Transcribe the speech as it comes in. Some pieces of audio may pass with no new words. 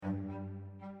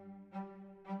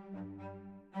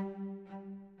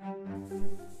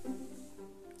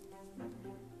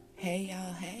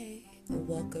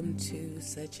welcome to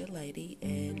Such a Lady,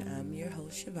 and I'm your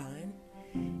host, Siobhan.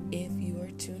 If you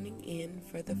are tuning in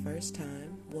for the first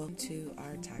time, welcome to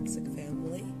our toxic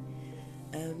family.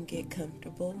 Get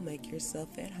comfortable, make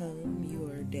yourself at home. You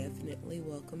are definitely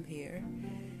welcome here.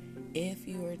 If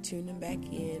you are tuning back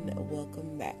in,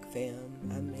 welcome back, fam.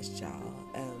 I missed y'all.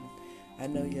 I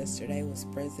know yesterday was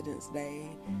President's Day.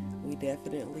 We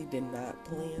definitely did not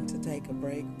plan to take a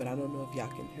break, but I don't know if y'all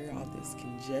can hear all this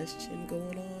congestion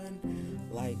going on.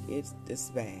 Like, it's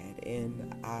bad.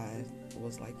 And I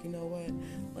was like, you know what?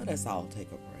 Let us all take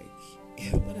a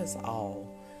break. Let us all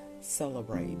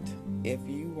celebrate. If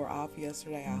you were off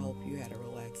yesterday, I hope you had a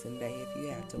relaxing day. If you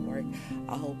had to work,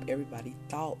 I hope everybody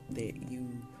thought that you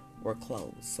were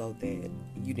closed so that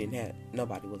you didn't have,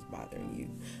 nobody was bothering you.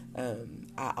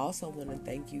 I also want to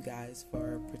thank you guys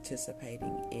for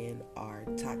participating in our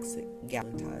Toxic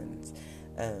Valentine's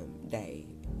Day.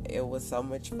 It was so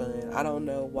much fun. I don't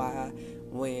know why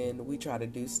when we try to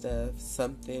do stuff,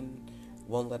 something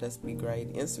won't let us be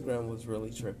great. Instagram was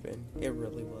really tripping. It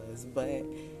really was. But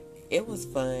it was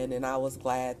fun, and I was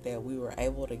glad that we were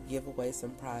able to give away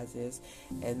some prizes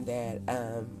and that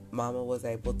Mama was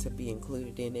able to be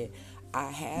included in it.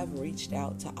 I have reached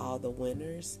out to all the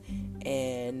winners,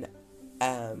 and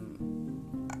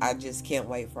I just can't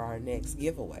wait for our next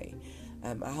giveaway.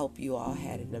 I hope you all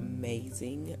had an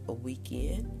amazing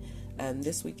weekend.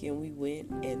 This weekend we went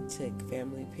and took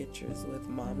family pictures with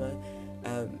Mama,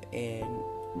 and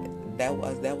that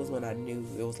was when I knew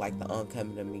it was like the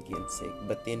oncoming of me getting sick,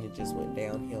 but then it just went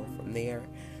downhill from there.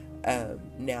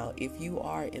 Now, if you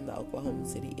are in the Oklahoma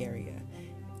City area,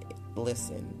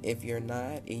 listen, if you're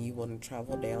not and you want to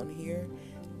travel down here,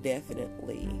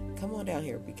 definitely come on down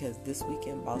here, because this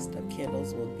weekend Bossed Up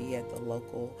Candles will be at the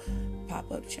local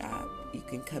pop-up shop. You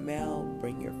can come out,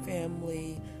 bring your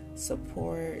family,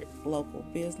 support local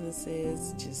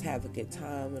businesses, just have a good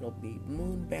time. It'll be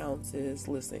moon bounces.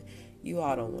 Listen, you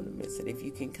all don't want to miss it. If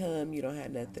you can come, you don't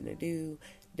have nothing to do,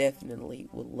 definitely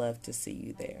would love to see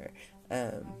you there.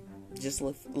 Just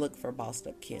look for Bossed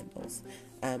Up Candles.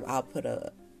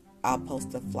 I'll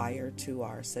post a flyer to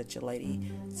our Such a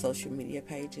Lady social media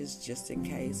pages just in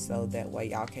case, so that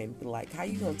way y'all can be like, how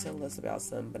you gonna tell us about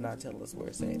something but not tell us where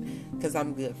it's at? Because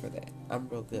I'm good for that. I'm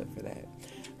real good for that.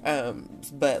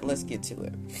 But let's get to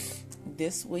it.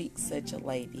 This week, Such a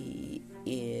Lady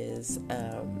is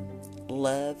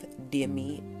Love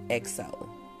Demi XO.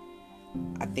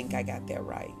 I think I got that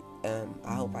right.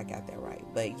 I hope I got that right.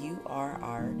 But you are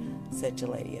our Such a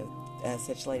Lady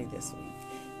this week.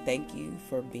 Thank you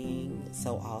for being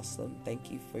so awesome.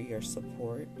 Thank you for your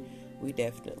support. We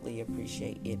definitely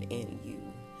appreciate it and you.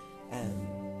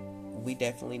 We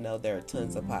definitely know there are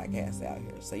tons of podcasts out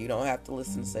here, so you don't have to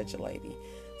listen to Such a Lady.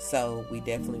 So we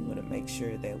definitely want to make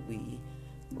sure that we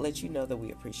let you know that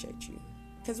we appreciate you,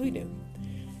 because we do.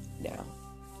 Now,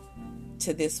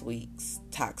 to this week's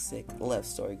toxic love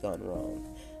story gone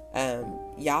wrong.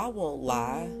 Y'all won't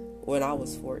lie, when I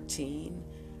was 14,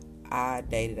 I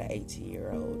dated an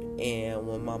 18-year-old, and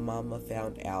when my mama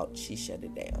found out, she shut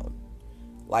it down.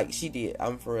 Like, she did.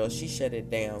 I'm for real. She shut it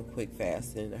down quick,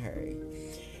 fast, and in a hurry.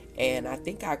 And I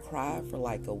think I cried for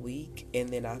like a week, and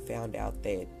then I found out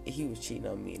that he was cheating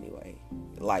on me anyway,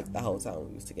 like the whole time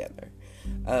we was together.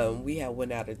 We had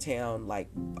went out of town, like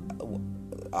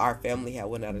our family had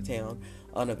went out of town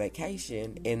on a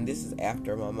vacation, and this is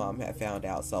after my mom had found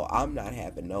out, so I'm not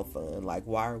having no fun. Like,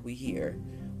 why are we here?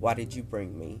 Why did you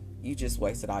bring me? You just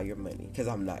wasted all your money, because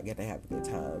I'm not going to have a good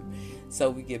time.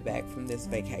 So we get back from this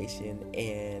vacation,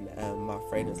 and my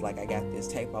friend is like, I got this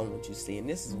tape I want you to see. And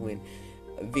this is when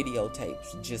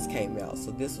videotapes just came out.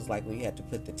 So this was like when you had to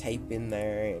put the tape in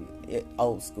there, and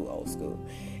old school.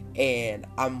 And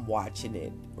I'm watching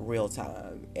it real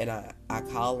time. And I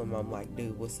call him. I'm like,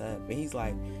 dude, what's up? And he's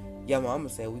like, yo, mama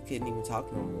said we couldn't even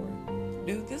talk no more.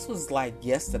 Dude, this was like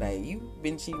yesterday. You've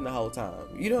been cheating the whole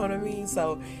time. You know what I mean?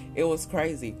 So it was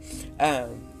crazy.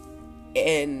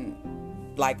 And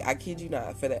like, I kid you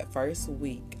not, for that first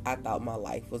week, I thought my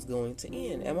life was going to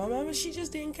end. And my mama, she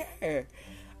just didn't care.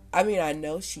 I mean, I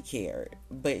know she cared,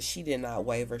 but she did not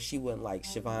waver. She wasn't like,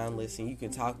 Siobhan, listen, you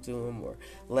can talk to him, or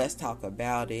let's talk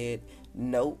about it.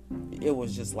 Nope. It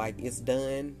was just like, it's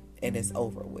done and it's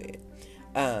over with.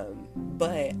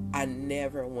 But I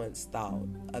never once thought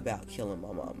about killing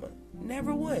my mama.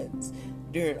 Never once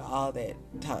during all that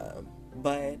time.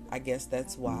 But I guess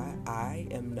that's why I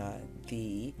am not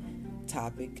the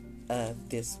topic of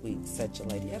this week's Such a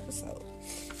Lady episode.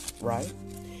 Right?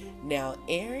 Now,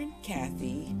 Erin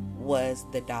Cathy was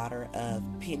the daughter of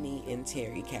Penny and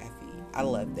Terry Cathy. I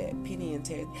love that. Penny and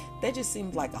Terry. That just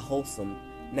seems like a wholesome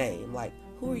name. Like,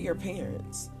 who are your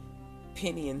parents?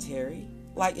 Penny and Terry?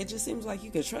 Like, it just seems like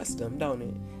you could trust them, don't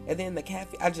it? And then the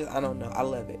Caffey, I don't know. I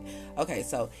love it. Okay,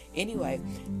 so anyway,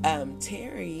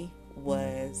 Terry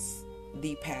was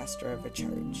the pastor of a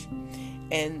church.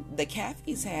 And the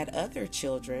Caffeys had other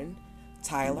children,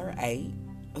 Tyler, 8,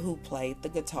 who played the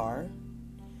guitar,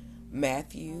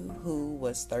 Matthew, who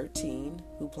was 13,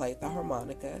 who played the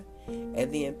harmonica,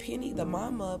 and then Penny, the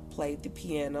mama, played the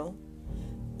piano,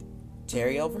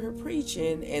 Terry over here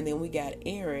preaching, and then we got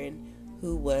Erin,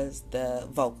 who was the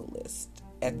vocalist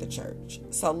at the church.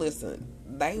 So listen,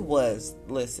 they was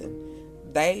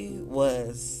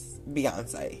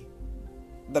Beyonce.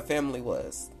 The family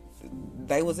was.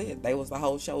 They was it. They was the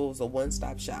whole show. It was a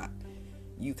one-stop shop.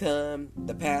 You come,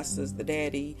 the pastor's the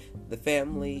daddy, the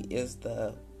family is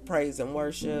the praise and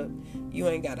worship. You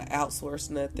ain't got to outsource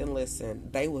nothing.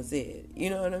 Listen, they was it.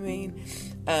 You know what I mean?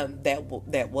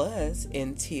 That was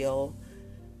until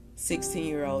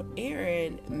 16-year-old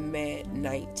Erin met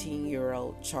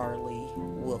 19-year-old Charlie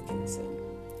Wilkinson.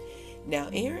 Now,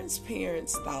 Erin's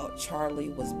parents thought Charlie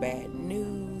was bad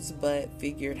news, but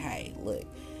figured, hey, look,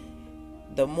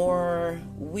 the more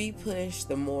we push,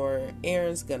 the more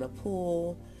Erin's gonna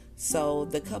pull. So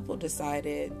the couple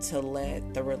decided to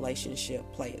let the relationship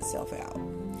play itself out.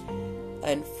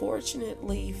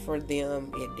 Unfortunately for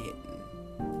them, it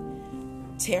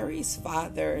didn't. Terry's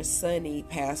father, Sonny,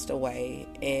 passed away,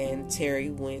 and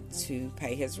Terry went to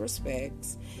pay his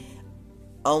respects,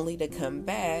 only to come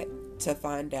back to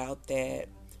find out that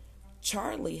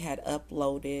Charlie had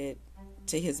uploaded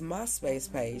to his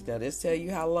MySpace page. Now, this tell you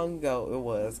how long ago it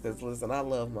was, because listen, I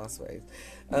love MySpace.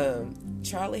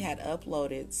 Charlie had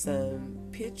uploaded some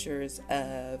pictures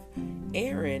of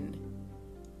Erin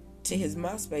to his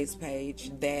MySpace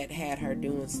page that had her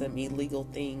doing some illegal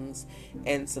things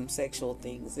and some sexual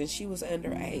things, and she was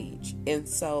underage. And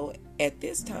so at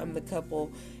this time, the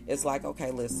couple is like,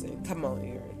 okay, listen, come on,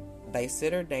 Erin. They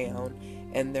sit her down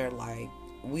and they're like,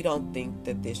 we don't think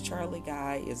that this Charlie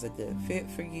guy is a good fit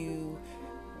for you.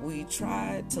 We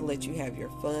tried to let you have your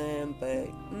fun, but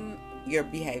your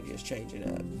behavior's changing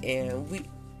up, and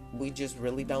we just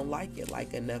really don't like it.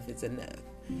 Like, enough is enough.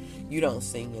 You don't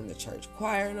sing in the church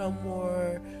choir no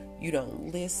more. You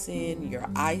don't listen. You're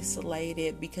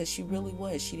isolated, because she really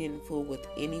was. She didn't fool with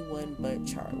anyone but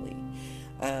Charlie.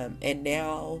 And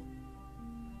now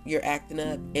you're acting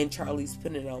up, and Charlie's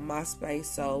putting it on MySpace,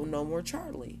 so no more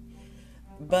Charlie.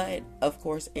 But, of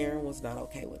course, Erin was not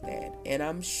okay with that. And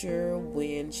I'm sure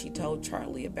when she told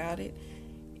Charlie about it,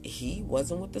 he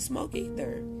wasn't with the smoke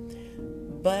either.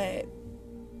 But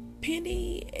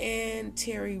Penny and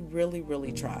Terry really,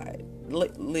 really tried.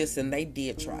 Listen, they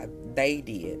did try. They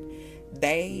did.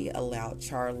 They allowed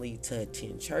Charlie to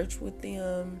attend church with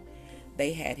them.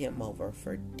 They had him over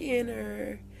for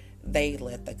dinner. They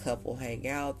let the couple hang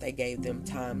out. They gave them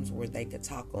times where they could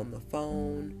talk on the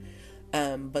phone.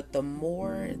 But the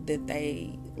more that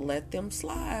they let them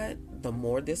slide, the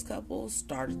more this couple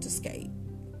started to skate.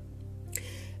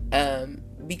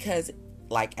 Because,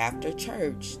 like, after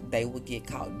church, they would get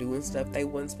caught doing stuff they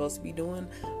wasn't supposed to be doing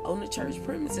on the church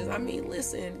premises. I mean,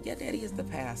 listen, your daddy is the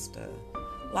pastor.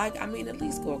 Like, I mean, at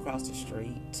least go across the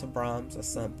street to Brahms or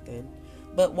something.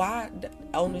 But why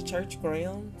on the church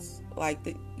grounds? Like,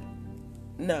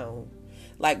 no.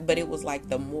 Like, but it was like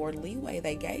the more leeway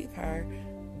they gave her,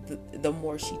 the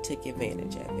more she took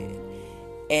advantage of it.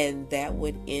 And that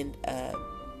would end up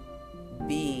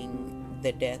being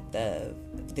the death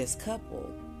of this couple.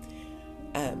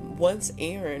 Once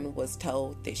Erin was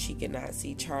told that she could not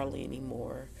see Charlie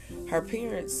anymore, her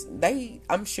parents,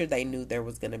 I'm sure they knew there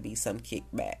was going to be some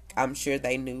kickback. I'm sure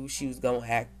they knew she was going to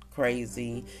act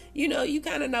crazy. You know, you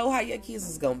kind of know how your kids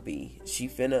is going to be. She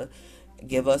finna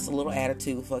give us a little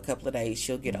attitude for a couple of days.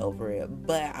 She'll get over it.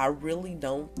 But I really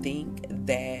don't think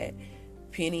that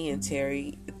Penny and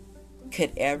Terry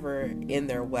could ever, in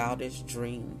their wildest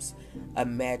dreams,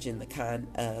 imagine the kind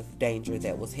of danger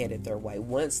that was headed their way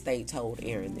once they told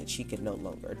Erin that she could no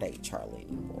longer date Charlie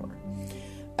anymore.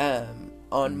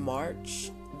 On March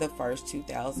the 1st,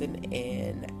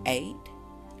 2008,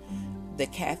 the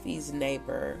Caffey's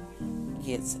neighbor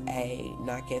gets a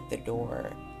knock at the door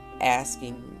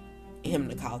asking him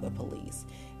to call the police.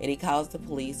 And he calls the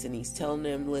police and he's telling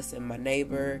them, listen, my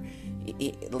neighbor,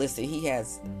 he's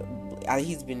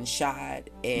been shot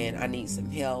and I need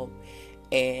some help.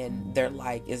 And they're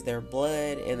like, is there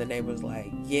blood? And the neighbor's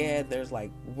like, yeah. There's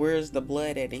like, where's the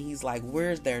blood at? And he's like,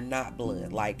 where's there not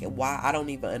blood? Like, why? I don't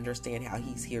even understand how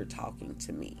he's here talking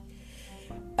to me.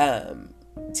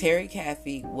 Terry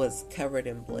Caffey was covered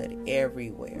in blood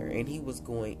everywhere, and he was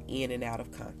going in and out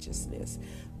of consciousness.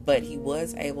 But he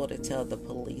was able to tell the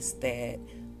police that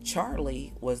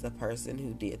Charlie was the person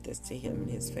who did this to him and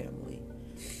his family.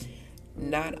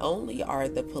 Not only are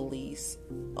the police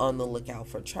on the lookout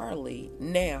for Charlie,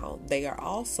 now they are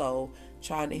also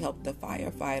trying to help the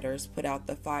firefighters put out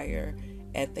the fire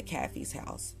at the Caffey's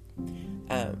house.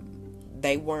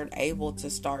 They weren't able to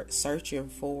start searching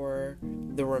for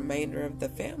the remainder of the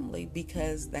family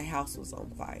because the house was on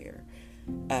fire.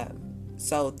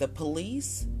 So the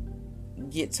police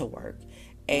get to work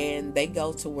and they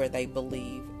go to where they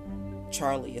believe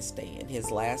Charlie is staying,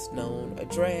 his last known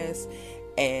address,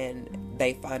 and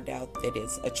they find out that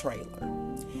it's a trailer.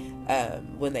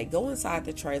 When they go inside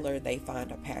the trailer, they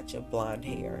find a patch of blonde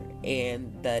hair,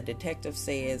 and the detective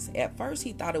says at first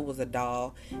he thought it was a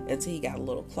doll until he got a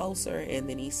little closer, and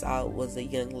then he saw it was a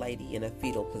young lady in a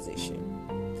fetal position.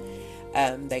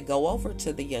 They go over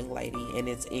to the young lady, and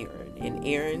it's Erin, and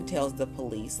Erin tells the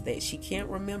police that she can't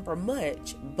remember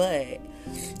much, but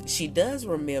she does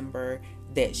remember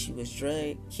that she was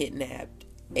drugged, kidnapped,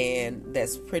 and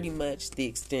that's pretty much the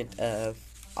extent of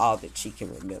all that she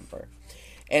can remember.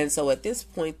 And so at this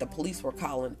point, the police were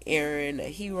calling Erin a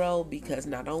hero because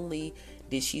not only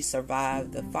did she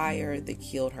survive the fire that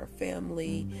killed her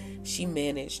family, she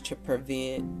managed to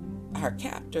prevent her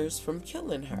captors from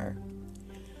killing her.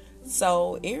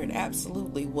 So Erin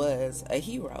absolutely was a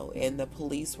hero, and the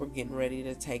police were getting ready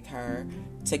to take her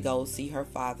to go see her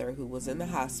father, who was in the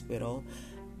hospital,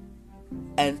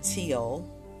 until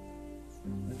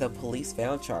the police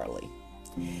found Charlie.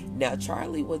 Now,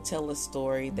 Charlie would tell a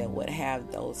story that would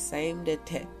have those same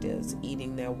detectives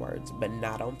eating their words, but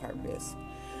not on purpose.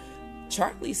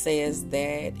 Charlie says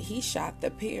that he shot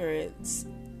the parents,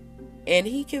 and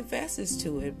he confesses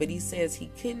to it, but he says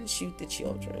he couldn't shoot the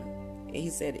children. He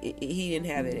said he didn't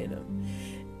have it in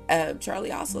him.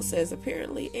 Charlie also says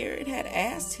apparently Erin had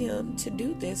asked him to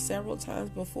do this several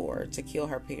times before to kill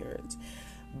her parents,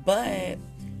 but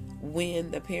when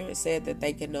the parents said that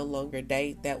they could no longer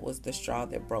date, that was the straw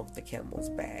that broke the camel's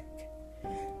back.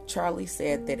 Charlie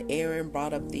said that Erin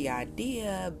brought up the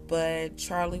idea, but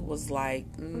Charlie was like,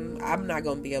 I'm not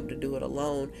going to be able to do it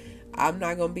alone. I'm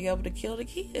not going to be able to kill the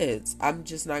kids. I'm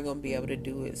just not going to be able to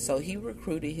do it. So he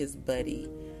recruited his buddy.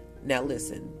 Now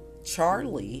listen,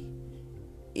 Charlie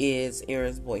is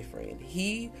Erin's boyfriend.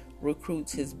 He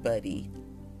recruits his buddy,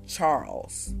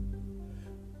 Charles.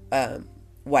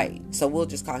 Wade. So we'll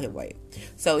just call him Wade.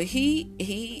 So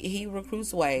he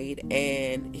recruits Wade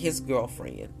and his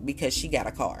girlfriend because she got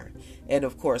a car. And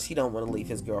of course, he don't want to leave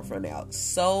his girlfriend out.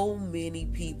 So many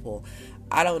people,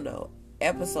 I don't know,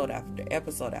 episode after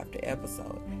episode after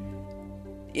episode.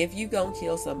 If you gonna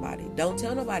kill somebody, don't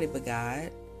tell nobody but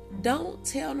God. Don't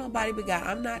tell nobody but God.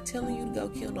 I'm not telling you to go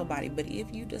kill nobody, but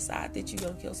if you decide that you're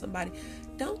gonna kill somebody,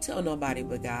 don't tell nobody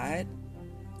but God.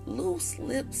 Loose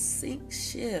lips sink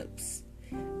ships.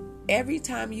 Every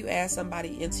time you add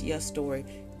somebody into your story,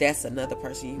 that's another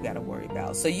person you got to worry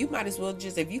about. So you might as well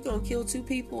just, if you're going to kill 2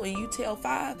 people and you tell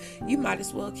 5, you might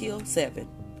as well kill 7.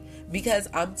 Because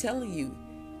I'm telling you,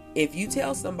 if you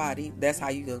tell somebody, that's how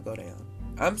you're going to go down.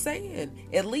 I'm saying,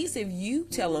 at least if you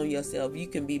tell on yourself, you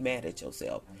can be mad at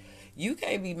yourself. You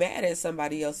can't be mad at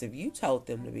somebody else if you told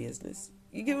them the business.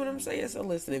 You get what I'm saying? So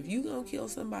listen, if you going to kill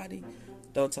somebody,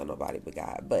 don't tell nobody but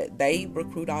God. But they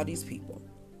recruit all these people.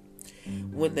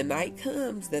 When the night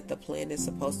comes that the plan is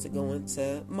supposed to go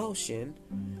into motion,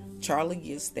 Charlie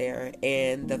gets there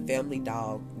and the family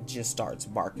dog just starts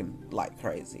barking like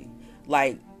crazy.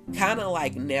 Like, kind of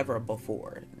like never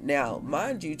before. Now,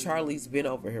 mind you, Charlie's been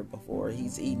over here before.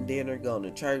 He's eating dinner, going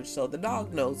to church, so the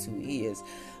dog knows who he is.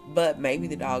 But maybe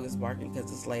the dog is barking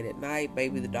because it's late at night.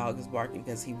 Maybe the dog is barking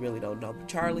because he really don't know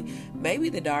Charlie. Maybe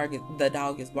the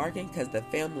dog is barking because the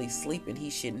family's sleeping.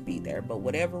 He shouldn't be there. But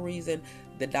whatever reason,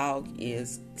 the dog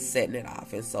is setting it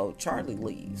off. And so Charlie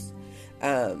leaves.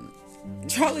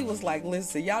 Charlie was like,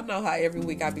 listen, y'all know how every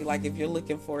week I be like, if you're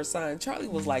looking for a sign. Charlie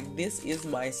was like, this is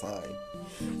my sign.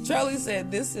 Charlie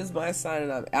said, this is my sign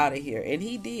and I'm out of here. And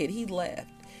he did. He left.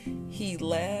 He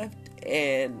left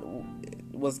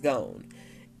and was gone.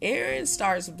 Erin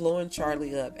starts blowing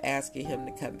Charlie up, asking him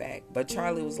to come back. But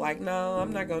Charlie was like, no,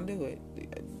 I'm not going to do it.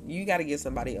 You got to get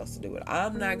somebody else to do it.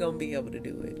 I'm not going to be able to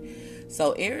do it.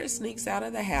 So Erin sneaks out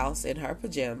of the house in her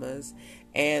pajamas,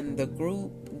 and the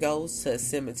group goes to a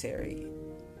cemetery.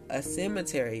 A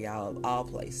cemetery, y'all, of all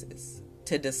places,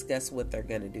 to discuss what they're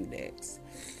going to do next.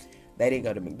 They didn't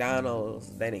go to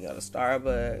McDonald's. They didn't go to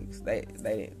Starbucks.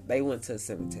 They went to a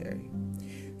cemetery.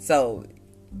 So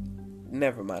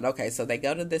never mind. Okay, so they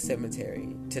go to the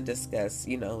cemetery to discuss,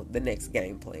 the next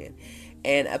game plan.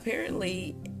 And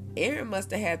apparently, Erin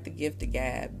must have had the gift of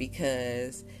gab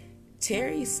because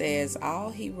Terry says all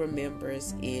he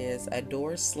remembers is a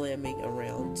door slamming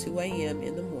around 2 a.m.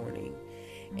 in the morning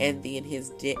and then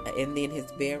his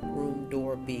bedroom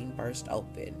door being burst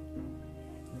open.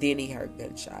 Then he heard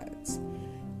gunshots.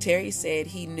 Terry said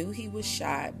he knew he was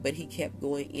shot, but he kept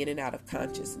going in and out of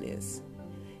consciousness.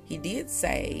 He did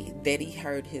say that he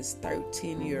heard his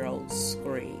 13-year-old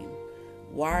scream,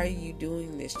 "Why are you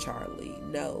doing this, Charlie?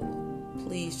 No.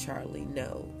 Please, Charlie,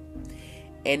 no."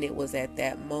 And it was at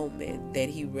that moment that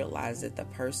he realized that the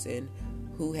person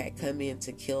who had come in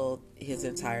to kill his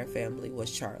entire family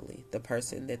was Charlie, the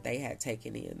person that they had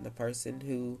taken in, the person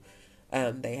who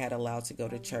they had allowed to go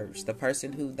to church, the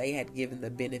person who they had given the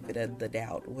benefit of the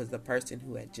doubt was the person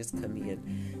who had just come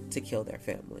in to kill their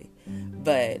family.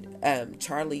 But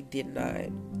Charlie did not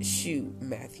shoot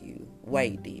Matthew.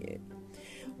 Wade did.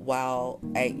 While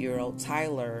 8-year-old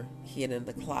Tyler hid in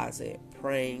the closet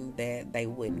praying that they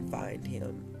wouldn't find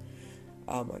him.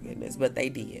 Oh my goodness, but they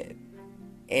did.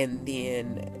 And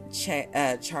then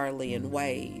Charlie and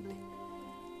Wade,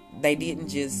 they didn't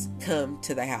just come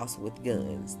to the house with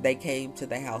guns. They came to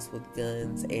the house with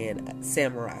guns and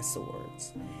samurai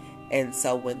swords. And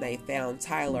so when they found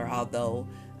Tyler, although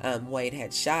Wade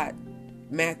had shot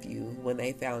Matthew, when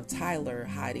they found Tyler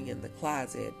hiding in the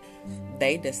closet,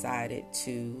 they decided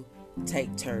to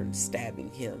take turns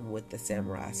stabbing him with the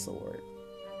samurai sword.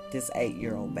 This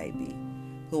 8-year-old baby,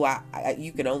 who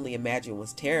you can only imagine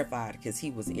was terrified because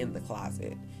he was in the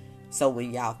closet. So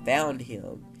when y'all found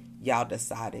him, y'all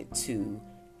decided to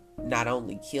not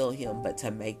only kill him, but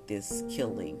to make this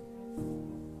killing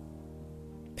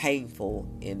painful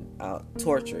and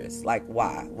torturous. Like,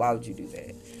 why? Why would you do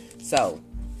that? So,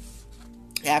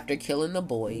 after killing the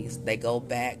boys, they go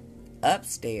back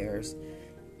upstairs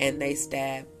and they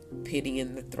stab Pitty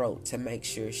in the throat to make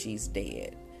sure she's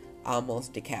dead,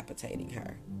 almost decapitating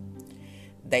her.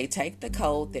 They take the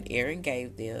code that Erin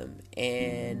gave them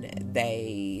and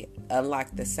they unlock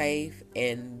the safe,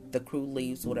 and the crew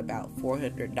leaves with about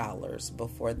 $400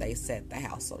 before they set the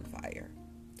house on fire.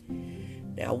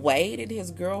 Now, Wade and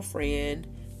his girlfriend,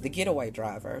 the getaway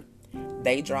driver,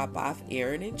 they drop off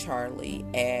Erin and Charlie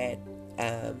at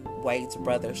Wade's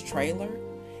brother's trailer,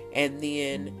 and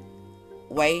then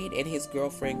Wade and his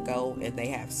girlfriend go and they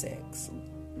have sex.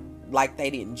 Like, they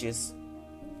didn't just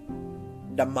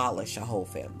demolish a whole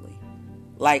family.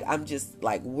 Like, I'm just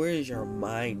like, where's your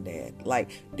mind at?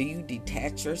 Like, do you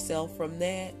detach yourself from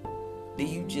that? Do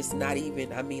you just not even,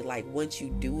 like, once you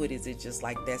do it, is it just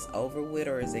like that's over with?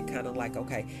 Or is it kind of like,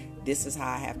 okay, this is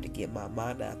how I have to get my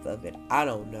mind off of it? I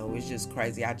don't know. It's just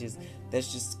crazy.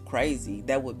 That's just crazy.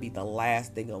 That would be the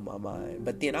last thing on my mind.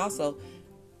 But then also,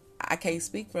 I can't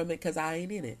speak from it because I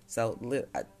ain't in it. So,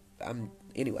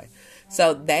 anyway.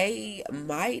 So, they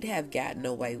might have gotten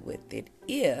away with it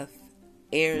if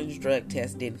Erin's drug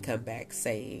test didn't come back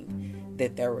saying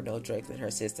that there were no drugs in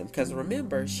her system. Because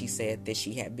remember, she said that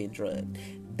she had been drugged.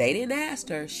 They didn't ask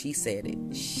her. She said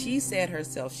it. She said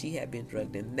herself she had been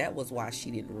drugged, and that was why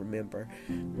she didn't remember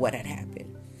what had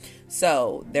happened.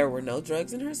 So, there were no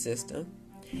drugs in her system.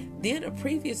 Then a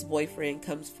previous boyfriend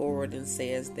comes forward and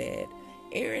says that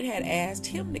Erin had asked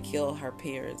him to kill her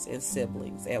parents and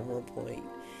siblings at one point.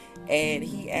 And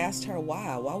he asked her,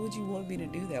 why? Why would you want me to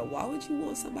do that? Why would you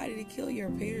want somebody to kill your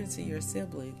parents and your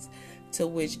siblings? To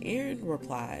which Erin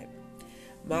replied,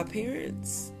 my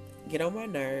parents get on my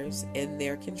nerves and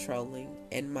they're controlling,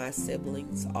 and my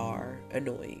siblings are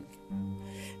annoying.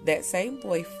 That same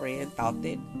boyfriend thought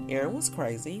that Erin was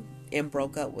crazy and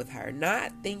broke up with her,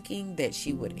 not thinking that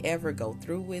she would ever go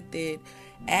through with it,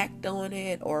 act on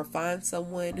it, or find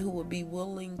someone who would be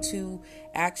willing to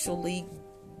actually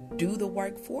do the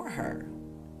work for her.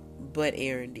 But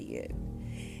Erin did.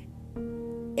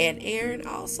 And Erin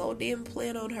also didn't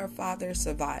plan on her father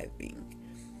surviving.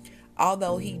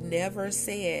 Although he never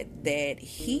said that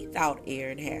he thought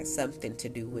Erin had something to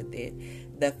do with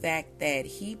it, the fact that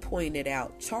he pointed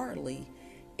out Charlie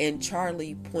and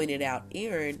Charlie pointed out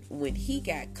Erin when he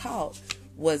got caught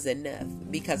was enough.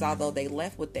 Because although they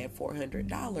left with that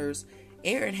 $400,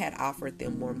 Erin had offered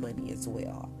them more money as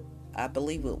well. I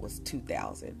believe it was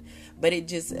 $2,000. But it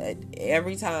just,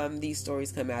 every time these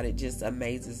stories come out, it just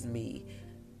amazes me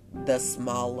the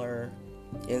smaller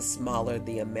and smaller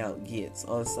the amount gets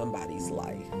on somebody's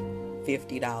life.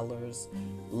 $50,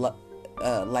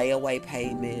 layaway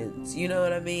payments, you know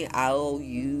what I mean?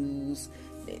 IOUs.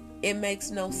 It makes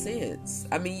no sense.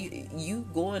 I mean, you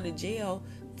going to jail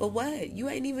for what? You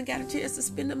ain't even got a chance to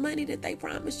spend the money that they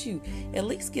promised you. At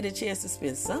least get a chance to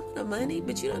spend some of the money,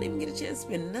 but you don't even get a chance to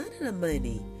spend none of the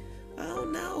money. I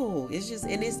don't know. It's just,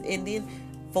 and then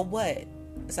for what?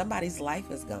 Somebody's life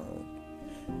is gone.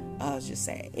 I was just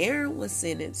saying, Erin was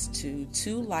sentenced to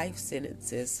 2 life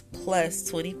sentences plus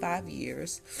 25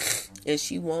 years, and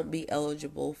she won't be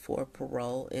eligible for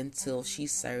parole until she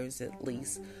serves at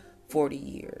least 40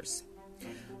 years.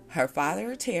 Her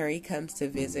father, Terry, comes to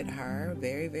visit her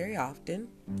very, very often,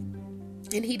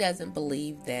 and he doesn't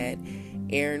believe that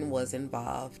Erin was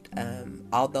involved,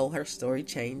 although her story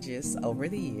changes over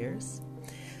the years.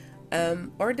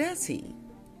 Or does he?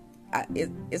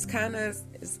 It's kind of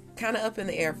up in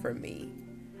the air for me.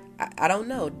 I don't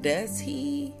know. Does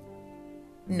he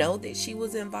know that she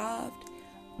was involved,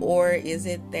 or is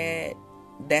it that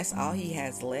that's all he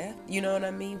has left? You know what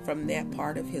I mean? From that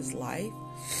part of his life.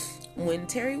 When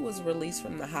Terry was released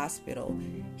from the hospital,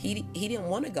 he didn't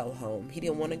want to go home. He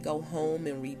didn't want to go home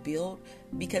and rebuild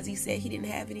because he said he didn't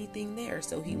have anything there.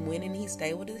 So he went and he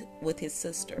stayed with his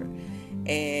sister,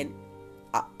 and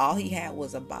all he had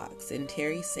was a box. And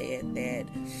Terry said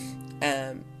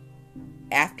that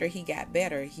after he got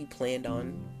better, he planned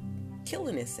on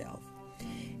killing himself.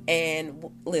 And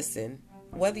listen,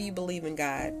 whether you believe in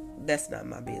God, that's not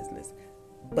my business.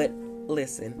 But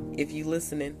listen, if you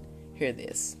listening, hear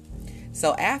this.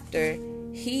 So after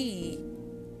he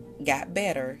got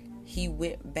better, he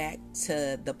went back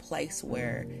to the place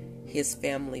where his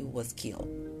family was killed.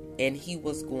 And he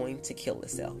was going to kill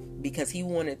himself because he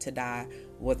wanted to die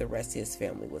where the rest of his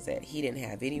family was at. He didn't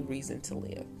have any reason to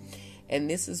live. And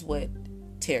this is what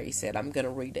Terry said. I'm going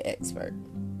to read the excerpt.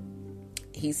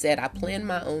 He said, "I planned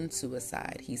my own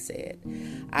suicide," he said.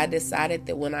 "I decided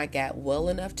that when I got well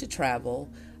enough to travel,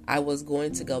 I was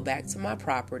going to go back to my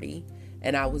property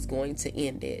and I was going to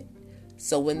end it.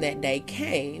 So when that day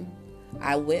came,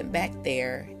 I went back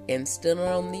there and stood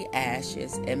on the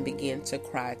ashes and began to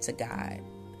cry to God.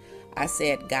 I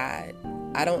said, God,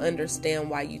 I don't understand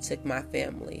why you took my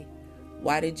family.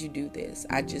 Why did you do this?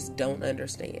 I just don't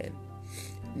understand."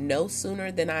 No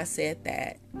sooner than I said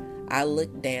that, I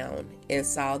looked down and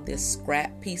saw this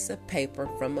scrap piece of paper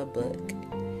from a book.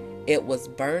 It was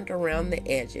burned around the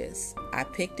edges. I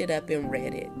picked it up and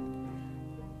read it.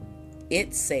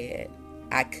 It said,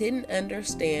 "I couldn't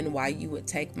understand why you would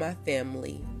take my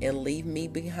family and leave me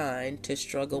behind to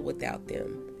struggle without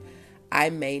them. I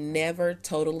may never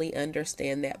totally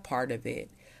understand that part of it,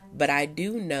 but I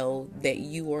do know that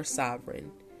you are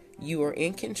sovereign. You are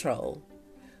in control."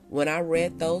 When I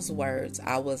read those words,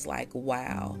 I was like,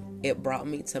 wow, it brought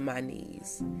me to my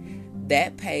knees.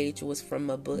 That page was from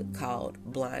a book called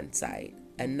Blind Sight,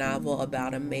 a novel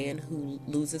about a man who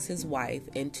loses his wife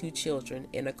and 2 children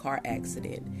in a car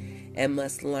accident and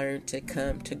must learn to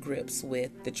come to grips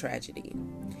with the tragedy.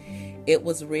 It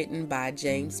was written by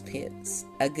James Pence,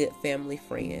 a good family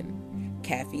friend.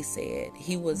 Kathy said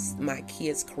he was my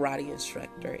kid's karate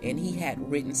instructor and he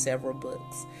had written several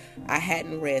books. I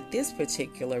hadn't read this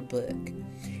particular book.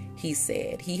 He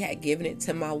said he had given it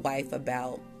to my wife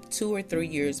about 2 or 3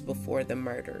 years before the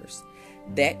murders.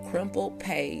 That crumpled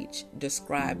page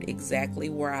described exactly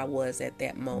where I was at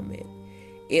that moment.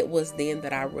 It was then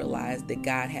that I realized that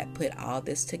God had put all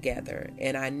this together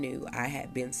and I knew I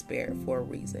had been spared for a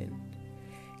reason.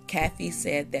 Kathy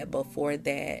said that before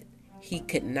that, he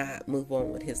could not move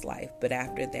on with his life, but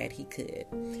after that he could.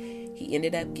 He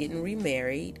ended up getting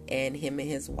remarried and him and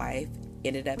his wife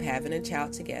ended up having a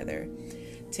child together.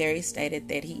 Terry stated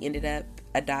that he ended up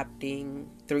adopting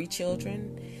 3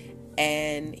 children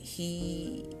and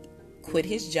he quit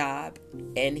his job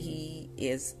and he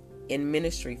is in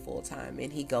ministry full time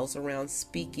and he goes around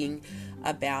speaking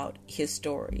about his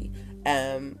story.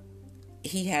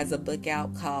 He has a book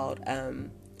out called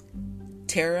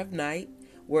Terror of Night,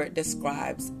 where it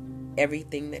describes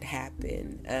everything that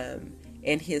happened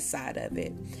and his side of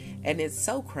it. And it's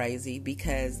so crazy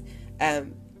because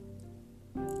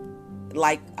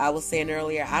like I was saying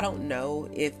earlier, I don't know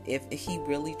if he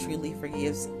really truly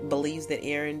believes that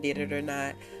Erin did it or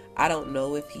not. I don't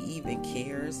know if he even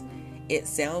cares. It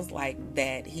sounds like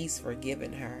that he's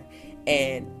forgiven her.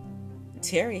 And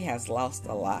Terry has lost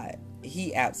a lot.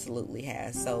 He absolutely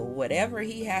has. So whatever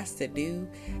he has to do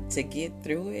to get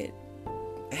through it,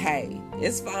 hey,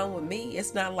 it's fine with me.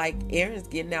 It's not like Erin's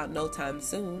getting out no time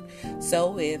soon.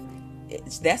 So if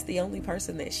that's the only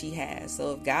person that she has.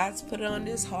 So if God's put it on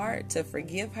his heart to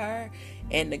forgive her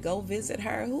and to go visit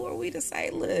her, who are we to say,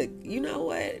 look, you know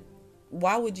what?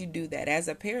 Why would you do that? As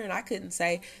a parent, I couldn't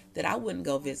say that I wouldn't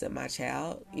go visit my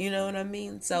child. You know what I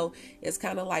mean? So it's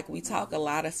kind of like we talk a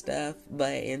lot of stuff,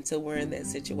 but until we're in that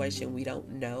situation, we don't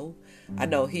know. I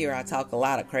know here I talk a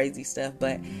lot of crazy stuff,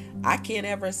 but I can't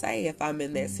ever say if I'm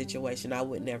in that situation, I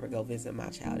would never go visit my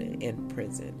child in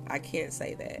prison. I can't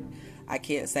say that. I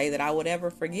can't say that I would ever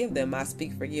forgive them. I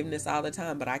speak forgiveness all the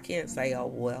time, but I can't say, oh,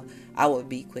 well, I would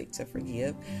be quick to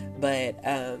forgive. But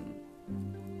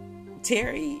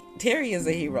Terry is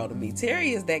a hero to me.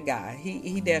 Terry is that guy.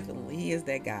 He is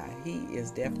that guy. He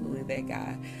is definitely that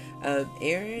guy.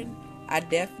 Erin, I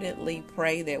definitely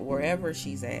pray that wherever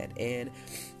she's at and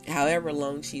however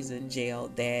long she's in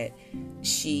jail, that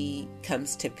she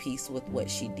comes to peace with what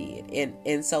she did.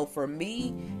 And so for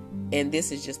me, and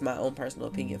this is just my own personal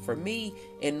opinion, for me,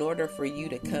 in order for you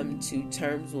to come to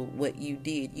terms with what you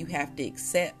did, you have to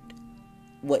accept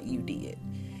what you did.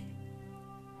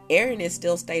 Erin is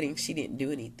still stating she didn't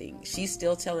do anything. She's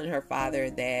still telling her father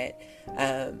that,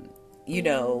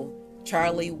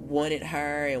 Charlie wanted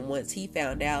her, and once he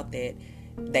found out that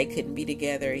they couldn't be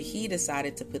together, he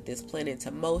decided to put this plan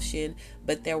into motion.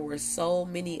 But there were so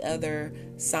many other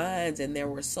signs, and there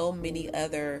were so many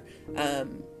other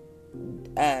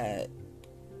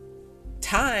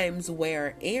times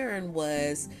where Erin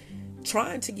was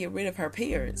trying to get rid of her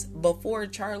parents before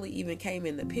Charlie even came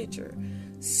in the picture.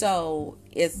 So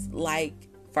it's like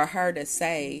for her to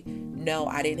say, no,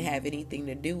 I didn't have anything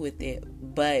to do with it,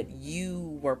 but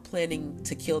you were planning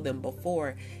to kill them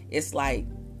before. It's like,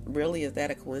 really, is that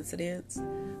a coincidence?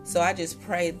 So I just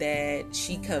pray that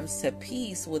she comes to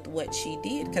peace with what she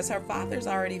did, because her father's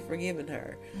already forgiven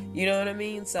her. You know what I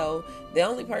mean? So the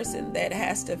only person that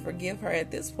has to forgive her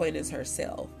at this point is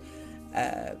herself.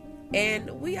 And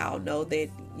we all know that,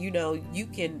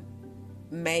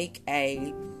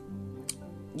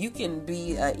 you can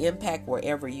be an impact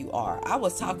wherever you are. I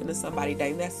was talking to somebody,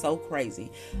 dang, that's so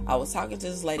crazy. I was talking to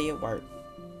this lady at work,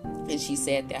 and she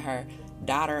said that her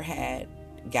daughter had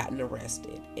gotten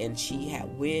arrested, and she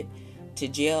had went to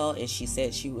jail, and she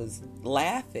said she was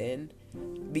laughing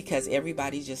because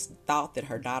everybody just thought that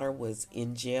her daughter was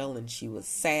in jail, and she was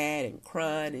sad and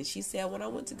crying. And she said, when I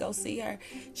went to go see her,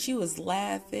 she was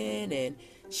laughing, and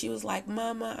she was like,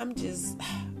 Mama,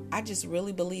 I just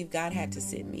really believe God had to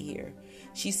send me here.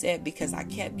 She said, because I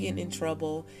kept getting in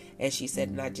trouble, and she said,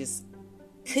 and I just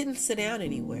couldn't sit down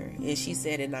anywhere. And she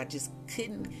said, and I just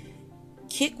couldn't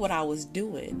kick what I was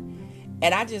doing.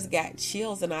 And I just got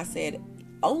chills, and I said,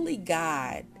 only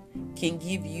God can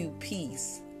give you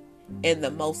peace in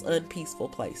the most unpeaceful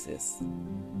places.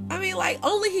 I mean, like,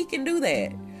 only He can do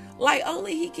that. Like,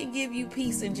 only He can give you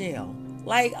peace in jail.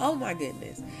 Like, oh my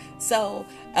goodness. So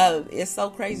it's so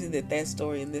crazy that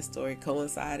story and this story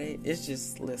coincided. It's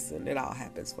just, listen, it all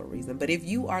happens for a reason. But if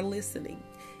you are listening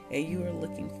and you are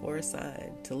looking for a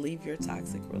sign to leave your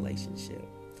toxic relationship,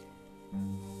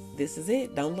 this is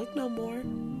it. Don't look no more.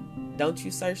 Don't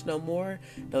you search no more.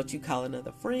 Don't you call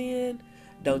another friend.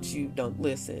 Don't you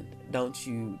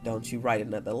write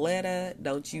another letter.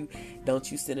 Don't you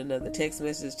send another text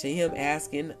message to him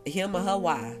asking him or her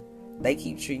why they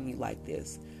keep treating you like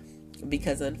this.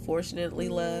 Because unfortunately,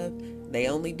 love, they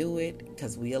only do it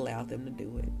because we allow them to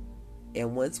do it.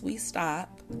 And once we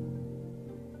stop,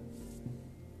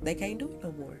 they can't do it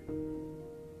no more.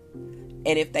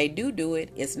 And if they do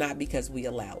it, it's not because we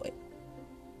allow it.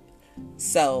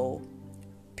 So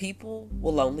people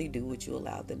will only do what you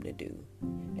allow them to do.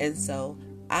 And so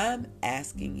I'm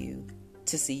asking you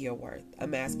to see your worth.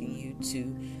 I'm asking you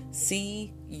to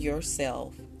see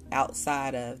yourself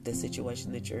outside of the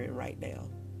situation that you're in right now.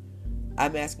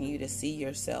 I'm asking you to see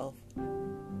yourself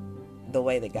the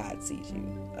way that God sees you.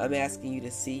 I'm asking you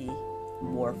to see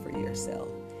more for yourself.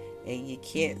 And you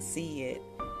can't see it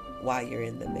while you're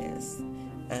in the mess.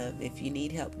 If you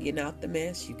need help getting out the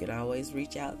mess, you can always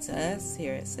reach out to us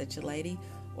here at Such a Lady,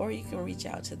 or you can reach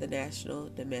out to the National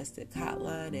Domestic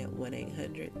Hotline at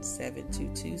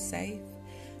 1-800-722-SAFE.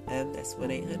 That's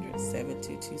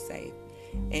 1-800-722-SAFE.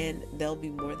 And they'll be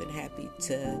more than happy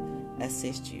to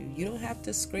assist you. You don't have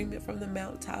to scream it from the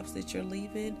mountaintops that you're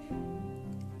leaving.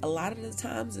 A lot of the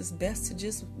times it's best to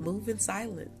just move in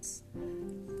silence.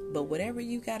 But whatever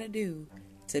you got to do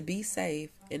to be safe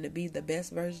and to be the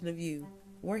best version of you,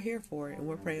 we're here for it, and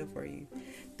we're praying for you.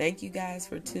 Thank you guys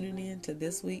for tuning in to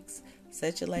this week's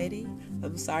Such a Lady.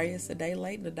 I'm sorry it's a day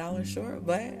late and $1 short,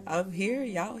 but I'm here.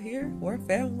 Y'all here. We're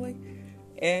family.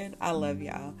 And I love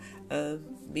y'all.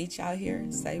 Meet y'all here,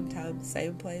 same time,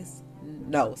 same place.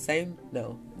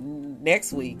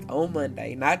 Next week on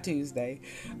Monday, not Tuesday.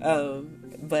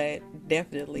 But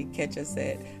definitely catch us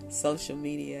at social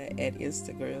media at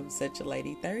Instagram, Such a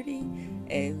Lady 30,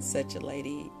 and Such a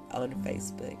Lady on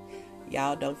Facebook.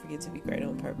 Y'all don't forget to be great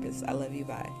on purpose. I love you.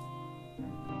 Bye.